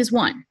all you need is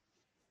one.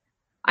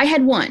 I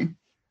had one.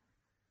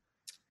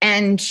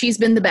 And she's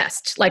been the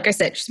best. Like I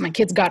said, she's my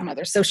kid's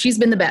godmother. So she's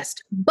been the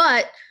best.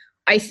 But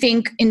I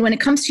think when it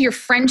comes to your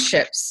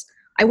friendships,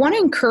 I want to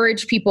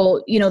encourage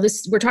people,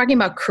 we're talking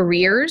about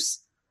careers,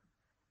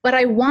 but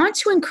I want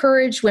to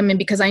encourage women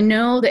because I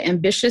know that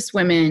ambitious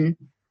women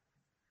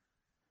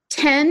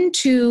tend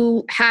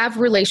to have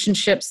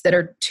relationships that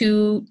are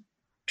too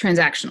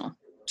transactional,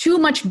 too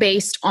much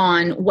based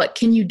on what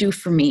can you do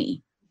for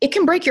me. It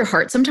can break your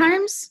heart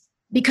sometimes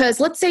because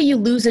let's say you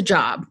lose a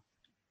job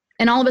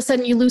and all of a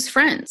sudden you lose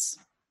friends.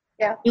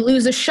 Yeah. You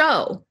lose a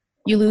show,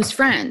 you lose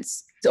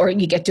friends, or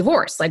you get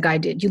divorced like I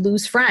did, you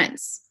lose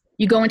friends.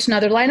 You go into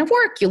another line of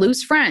work, you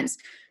lose friends.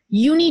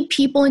 You need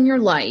people in your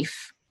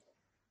life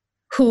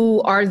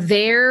who are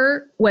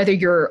there whether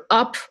you're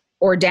up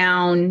or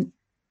down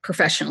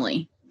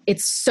professionally.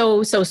 It's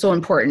so, so, so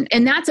important.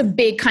 And that's a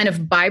big kind of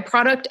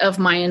byproduct of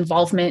my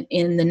involvement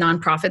in the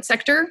nonprofit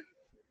sector.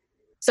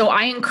 So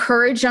I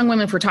encourage young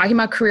women, if we're talking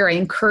about career, I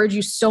encourage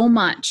you so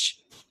much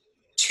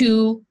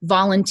to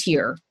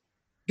volunteer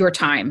your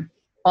time,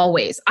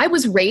 always. I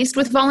was raised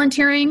with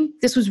volunteering.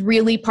 This was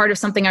really part of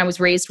something I was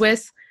raised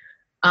with.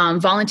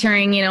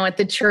 Volunteering, at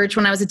the church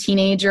when I was a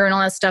teenager and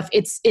all that stuff.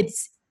 It's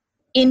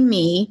in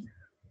me.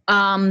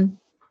 And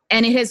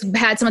it has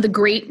had some of the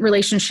great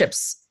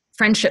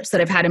friendships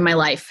that I've had in my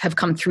life have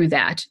come through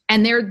that.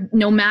 And they're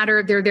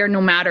there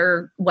no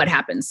matter what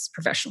happens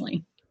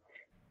professionally.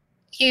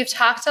 You've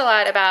talked a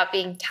lot about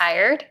being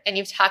tired, and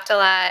you've talked a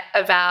lot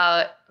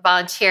about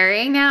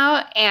volunteering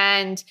now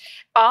and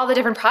all the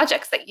different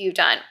projects that you've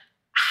done.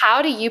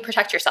 How do you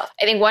protect yourself?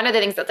 I think one of the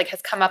things that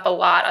has come up a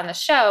lot on the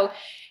show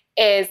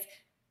is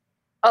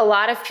a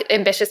lot of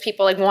ambitious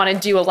people want to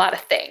do a lot of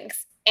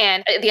things.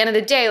 And at the end of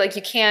the day,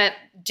 you can't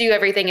do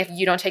everything if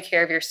you don't take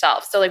care of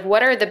yourself. So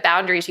what are the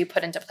boundaries you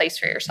put into place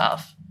for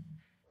yourself?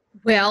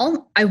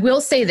 Well, I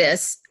will say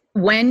this.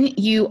 When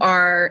you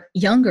are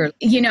younger,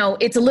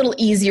 it's a little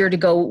easier to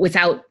go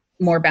without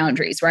more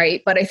boundaries,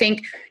 right? But I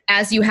think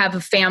as you have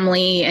a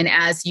family and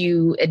as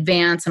you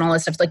advance and all that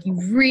stuff, you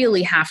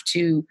really have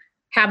to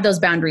have those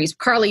boundaries.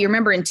 Carly, you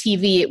remember in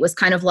TV, it was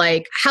kind of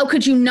how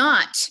could you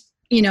not,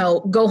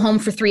 go home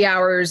for 3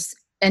 hours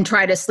and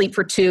try to sleep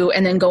for 2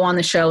 and then go on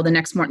the show the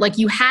next morning?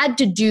 You had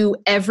to do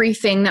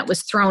everything that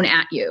was thrown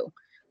at you.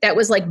 That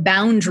was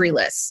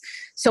boundaryless.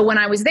 So when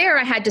I was there,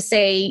 I had to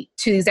say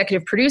to the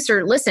executive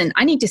producer, listen,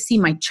 I need to see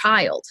my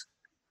child.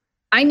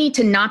 I need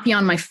to not be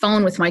on my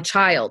phone with my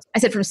child. I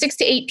said from 6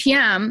 to 8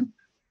 p.m.,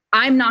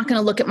 I'm not going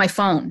to look at my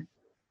phone.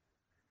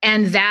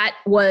 And that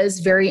was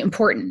very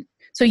important.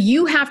 So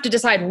you have to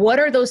decide what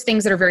are those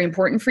things that are very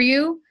important for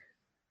you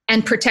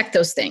and protect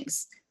those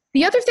things.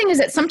 The other thing is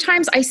that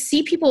sometimes I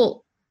see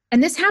people,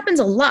 and this happens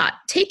a lot,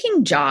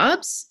 taking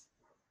jobs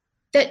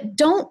that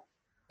don't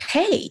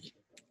pay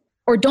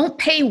or don't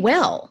pay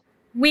well.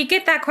 We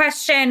get that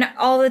question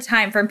all the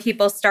time from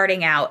people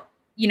starting out.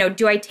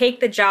 Do I take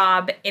the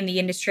job in the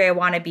industry I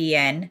want to be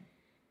in,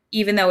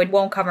 even though it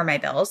won't cover my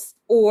bills?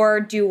 Or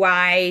do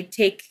I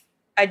take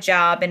a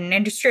job in an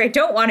industry I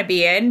don't want to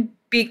be in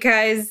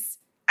because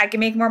I can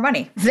make more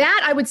money?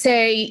 That I would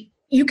say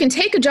you can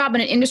take a job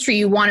in an industry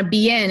you want to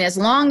be in as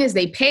long as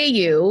they pay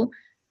you.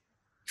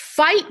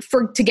 Fight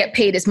to get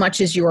paid as much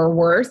as you are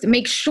worth.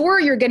 Make sure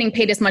you're getting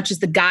paid as much as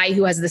the guy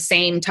who has the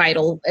same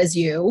title as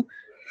you.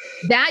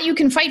 That you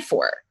can fight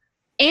for.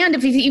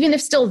 And even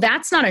if still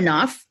that's not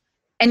enough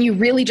and you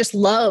really just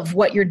love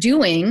what you're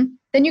doing,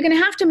 then you're going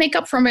to have to make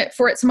up for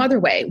it some other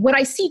way. What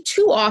I see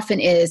too often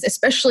is,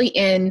 especially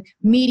in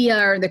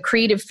media or the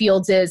creative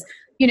fields, is,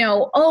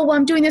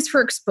 I'm doing this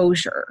for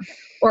exposure,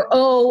 or,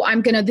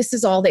 this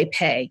is all they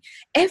pay.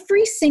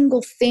 Every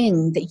single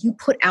thing that you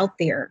put out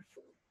there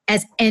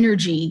as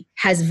energy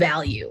has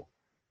value.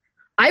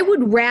 I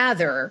would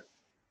rather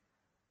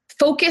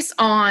focus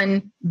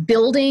on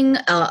building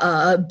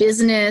a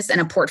business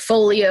and a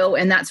portfolio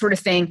and that sort of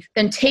thing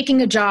than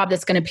taking a job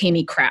that's going to pay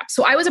me crap.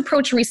 So I was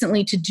approached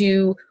recently to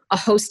do a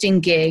hosting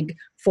gig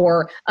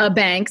for a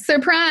bank,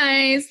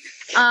 surprise,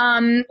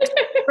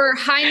 for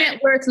high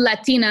net worth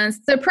Latinas,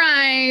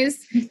 surprise.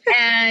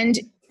 And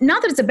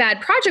not that it's a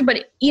bad project,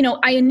 but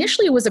I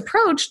initially was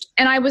approached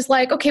and I was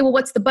like, okay, well,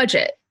 what's the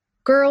budget?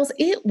 Girls,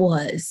 it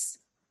was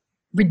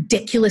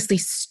ridiculously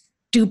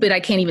stupid. I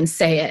can't even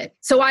say it.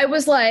 So I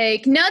was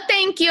like, no,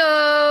 thank you.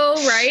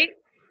 Right.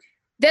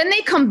 Then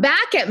they come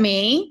back at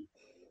me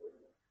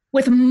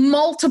with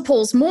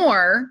multiples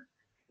more.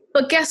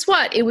 But guess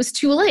what? It was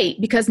too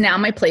late because now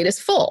my plate is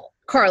full.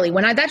 Carly,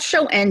 when that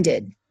show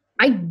ended,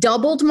 I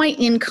doubled my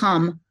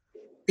income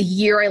the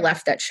year I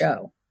left that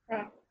show.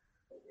 Yeah.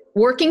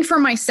 Working for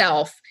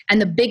myself.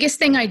 And the biggest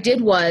thing I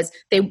did was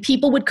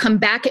people would come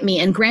back at me.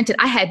 And granted,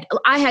 I had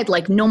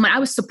no money. I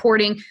was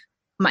supporting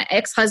my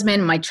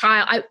ex-husband, my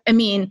child. I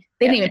mean,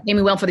 they didn't even pay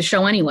me well for the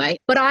show anyway.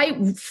 But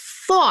I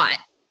fought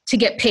to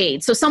get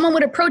paid. So someone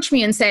would approach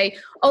me and say,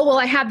 oh, well,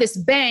 I have this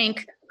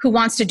bank who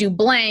wants to do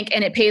blank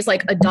and it pays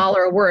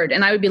 $1 a word.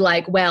 And I would be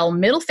like, well,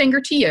 middle finger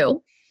to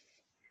you.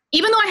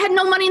 Even though I had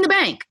no money in the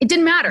bank, it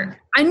didn't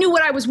matter. I knew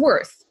what I was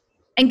worth.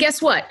 And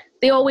guess what?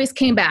 They always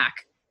came back.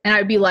 And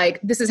I'd be like,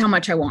 this is how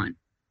much I want.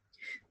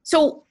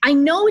 So I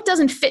know it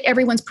doesn't fit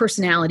everyone's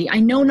personality.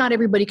 I know not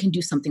everybody can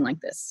do something like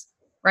this,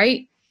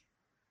 right?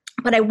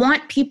 But I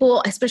want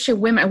people, especially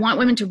women, I want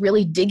women to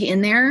really dig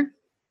in there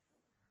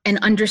and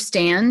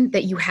understand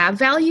that you have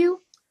value,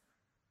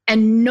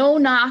 and no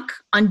knock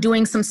on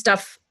doing some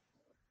stuff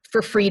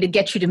for free to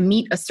get you to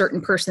meet a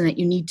certain person that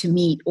you need to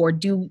meet, or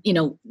do,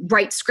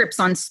 write scripts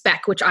on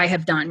spec, which I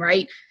have done,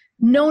 right?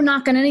 No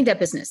knock on any of that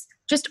business.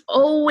 Just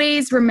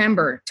always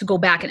remember to go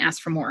back and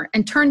ask for more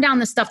and turn down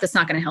the stuff that's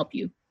not going to help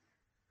you.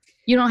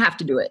 You don't have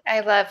to do it.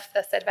 I love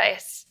this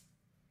advice.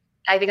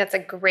 I think that's a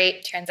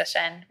great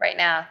transition right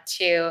now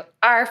to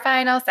our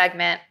final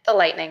segment, the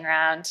lightning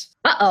round.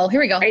 Uh-oh, here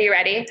we go. Are you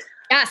ready?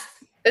 Yes.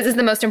 This is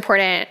the most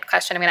important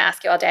question I'm going to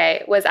ask you all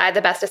day. Was I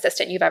the best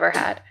assistant you've ever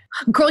had?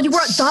 Girl, you were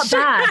the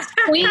best.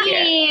 Queen.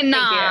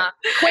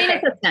 Queen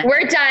assistant.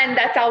 We're done.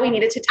 That's all we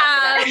needed to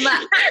talk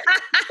about.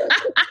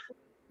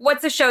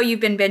 What's a show you've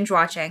been binge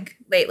watching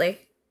lately?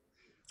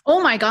 Oh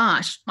my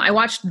gosh. I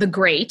watched The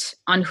Great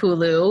on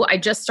Hulu. I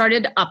just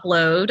started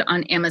Upload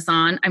on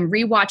Amazon. I'm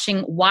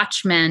rewatching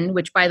Watchmen,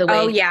 which, by the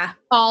way,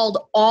 called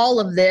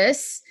all of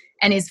this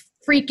and is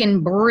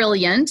freaking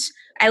brilliant.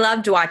 I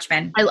loved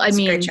Watchmen. I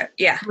mean, great show.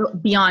 Yeah.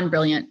 Beyond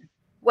brilliant.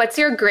 What's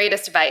your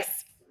greatest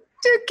vice?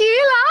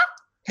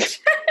 Tequila.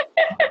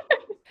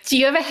 Do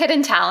you have a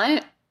hidden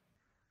talent?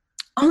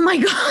 Oh my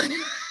God.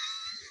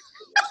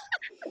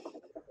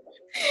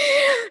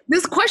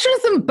 This question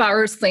is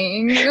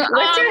embarrassing.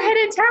 What's your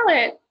hidden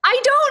talent?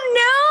 I don't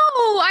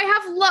know. I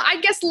have,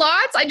 I guess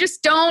lots. I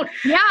just don't.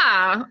 Yeah.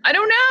 I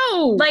don't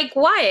know. Like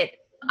what?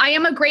 I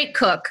am a great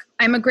cook.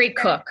 I'm a great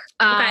cook.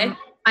 Okay.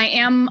 I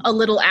am a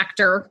little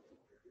actor.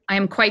 I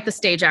am quite the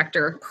stage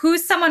actor.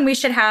 Who's someone we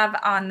should have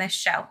on this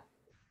show?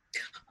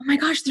 Oh my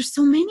gosh, there's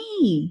so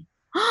many.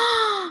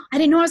 I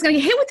didn't know I was going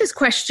to get hit with this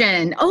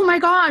question. Oh my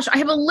gosh, I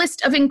have a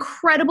list of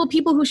incredible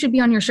people who should be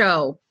on your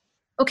show.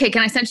 Okay,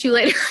 can I send it to you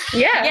later?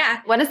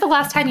 Yeah. When is the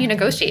last time you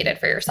negotiated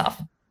for yourself?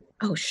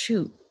 Oh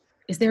shoot.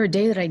 Is there a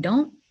day that I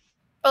don't?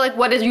 Or like,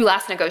 what did you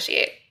last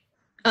negotiate?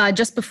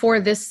 Just before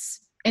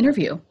this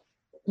interview.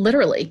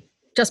 Literally.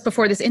 Just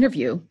before this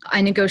interview,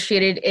 I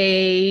negotiated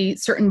a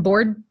certain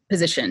board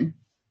position,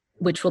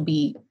 which will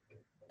be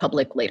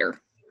public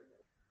later,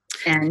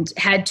 and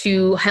had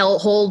to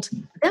hold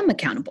them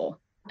accountable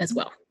as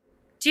well.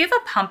 Do you have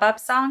a pump up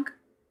song?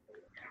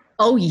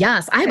 Oh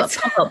yes, I have a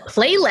pump up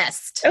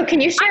playlist. Oh, can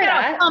you share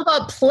that? A pump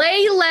up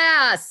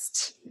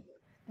playlist.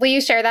 Will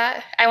you share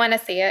that? I want to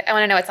see it. I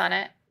want to know what's on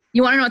it.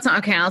 You want to know what's on?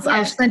 Okay,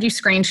 I'll send you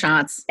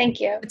screenshots. Thank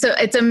you.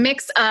 It's a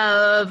mix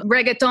of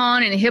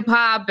reggaeton and hip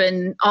hop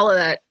and all of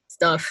that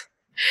stuff.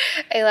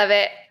 I love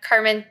it.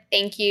 Carmen,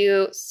 thank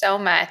you so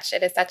much.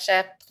 It is such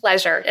a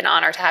pleasure and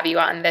honor to have you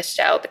on this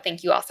show, but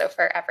thank you also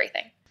for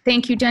everything.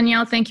 Thank you,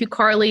 Danielle. Thank you,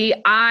 Carly.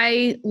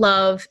 I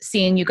love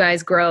seeing you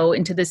guys grow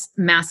into this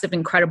massive,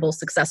 incredible,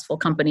 successful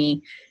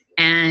company,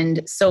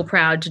 and so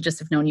proud to just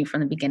have known you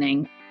from the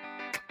beginning.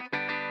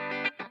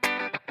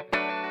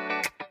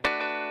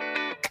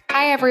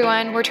 Hi,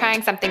 everyone. We're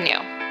trying something new.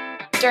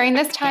 During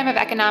this time of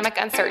economic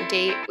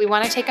uncertainty, we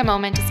want to take a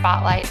moment to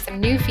spotlight some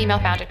new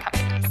female-founded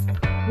companies.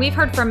 We've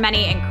heard from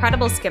many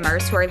incredible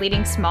skimmers who are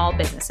leading small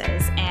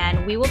businesses,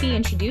 and we will be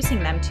introducing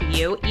them to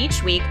you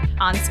each week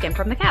on Skim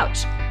from the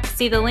Couch.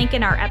 See the link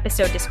in our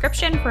episode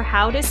description for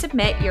how to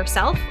submit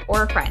yourself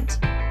or a friend.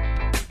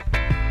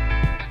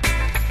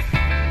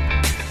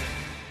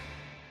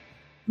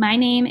 My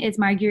name is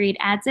Marguerite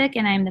Adzik,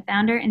 and I'm the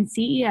founder and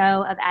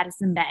CEO of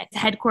Addison Bay,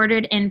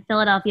 headquartered in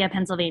Philadelphia,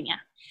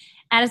 Pennsylvania.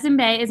 Addison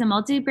Bay is a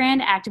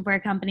multi-brand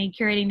activewear company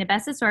curating the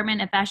best assortment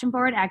of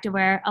fashion-forward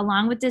activewear,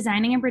 along with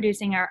designing and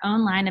producing our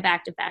own line of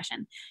active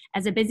fashion.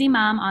 As a busy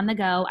mom on the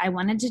go, I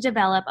wanted to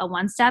develop a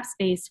one-stop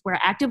space where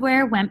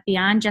activewear went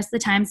beyond just the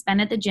time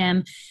spent at the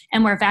gym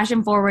and where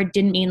fashion-forward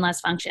didn't mean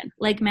less function.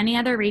 Like many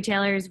other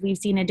retailers, we've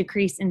seen a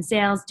decrease in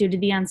sales due to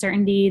the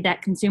uncertainty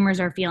that consumers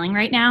are feeling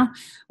right now.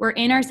 We're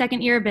in our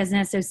second year of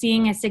business, so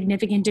seeing a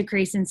significant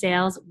decrease in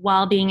sales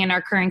while being in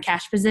our current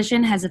cash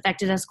position has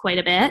affected us quite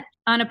a bit.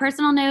 On a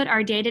personal note,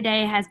 our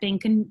day-to-day has been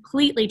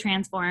completely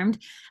transformed.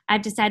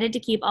 I've decided to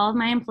keep all of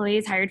my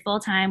employees hired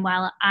full-time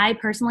while I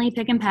personally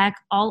pick and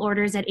pack all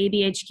orders at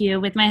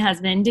ABHQ with my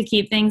husband to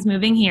keep things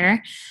moving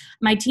here.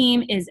 My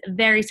team is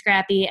very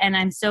scrappy, and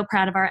I'm so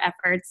proud of our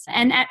efforts.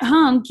 And at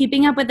home,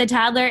 keeping up with a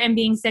toddler and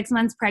being 6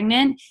 months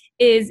pregnant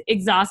is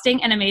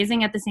exhausting and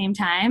amazing at the same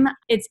time.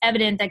 It's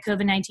evident that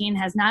COVID-19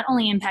 has not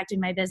only impacted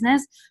my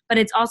business, but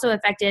it's also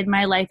affected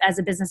my life as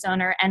a business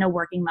owner and a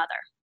working mother.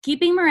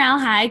 Keeping morale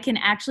high can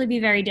actually be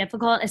very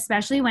difficult,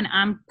 especially when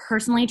I'm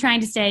personally trying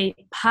to stay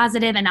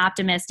positive and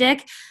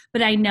optimistic,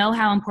 but I know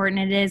how important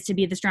it is to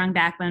be the strong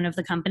backbone of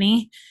the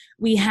company.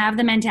 We have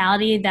the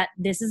mentality that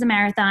this is a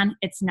marathon,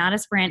 it's not a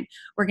sprint.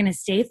 We're going to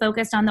stay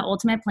focused on the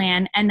ultimate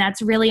plan, and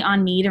that's really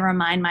on me to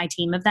remind my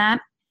team of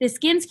that. The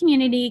Skims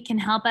community can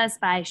help us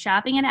by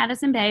shopping at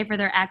Addison Bay for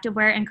their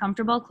activewear and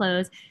comfortable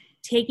clothes,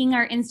 taking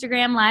our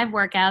Instagram live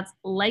workouts,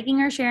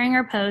 liking or sharing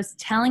our posts,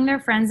 telling their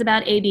friends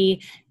about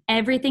AB.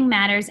 Everything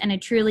matters, and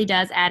it truly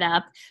does add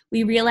up.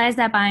 We realize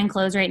that buying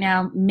clothes right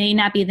now may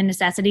not be the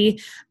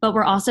necessity, but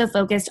we're also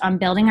focused on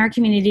building our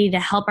community to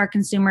help our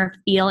consumer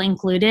feel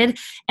included.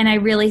 And I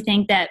really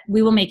think that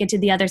we will make it to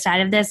the other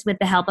side of this with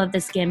the help of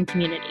the Skim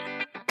community.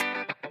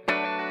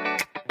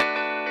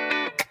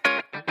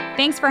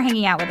 Thanks for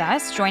hanging out with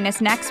us. Join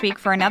us next week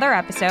for another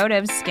episode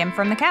of Skim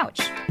from the Couch.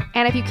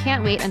 And if you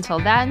can't wait until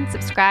then,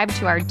 subscribe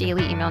to our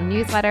daily email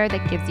newsletter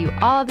that gives you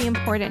all the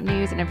important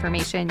news and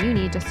information you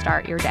need to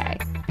start your day.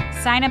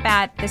 Sign up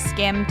at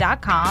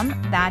theskim.com.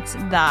 That's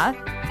the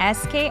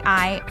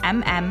SKIMM.com.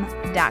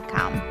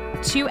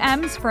 2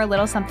 M's for a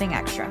little something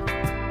extra.